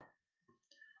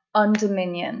On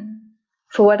dominion.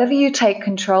 For whatever you take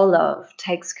control of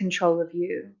takes control of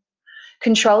you.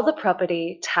 Control the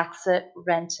property, tax it,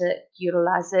 rent it,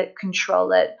 utilize it,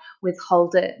 control it,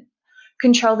 withhold it.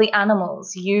 Control the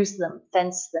animals, use them,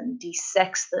 fence them,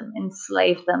 desex them,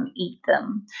 enslave them, eat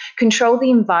them. Control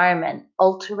the environment,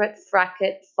 alter it, frack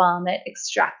it, farm it,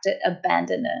 extract it,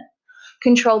 abandon it.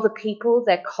 Control the people,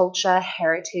 their culture,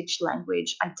 heritage,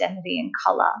 language, identity, and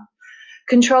colour.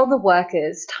 Control the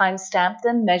workers, timestamp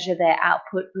them, measure their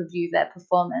output, review their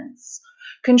performance.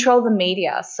 Control the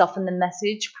media, soften the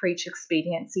message, preach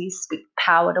expediency, speak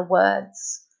power to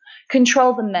words.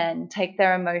 Control the men, take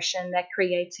their emotion, their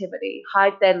creativity,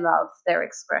 hide their love, their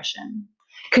expression.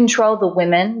 Control the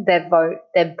women, their vote,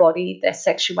 their body, their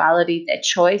sexuality, their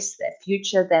choice, their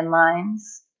future, their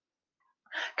minds.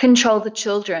 Control the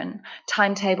children,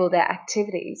 timetable their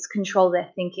activities, control their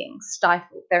thinking,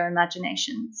 stifle their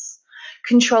imaginations.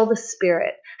 Control the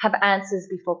spirit, have answers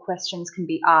before questions can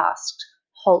be asked,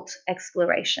 halt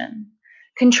exploration.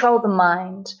 Control the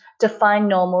mind, define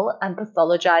normal and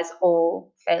pathologize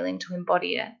all, failing to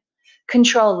embody it.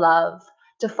 Control love,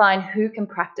 define who can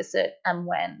practice it and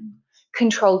when.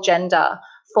 Control gender,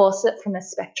 force it from a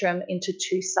spectrum into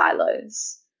two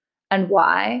silos. And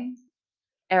why?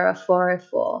 Error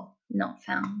 404, not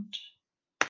found.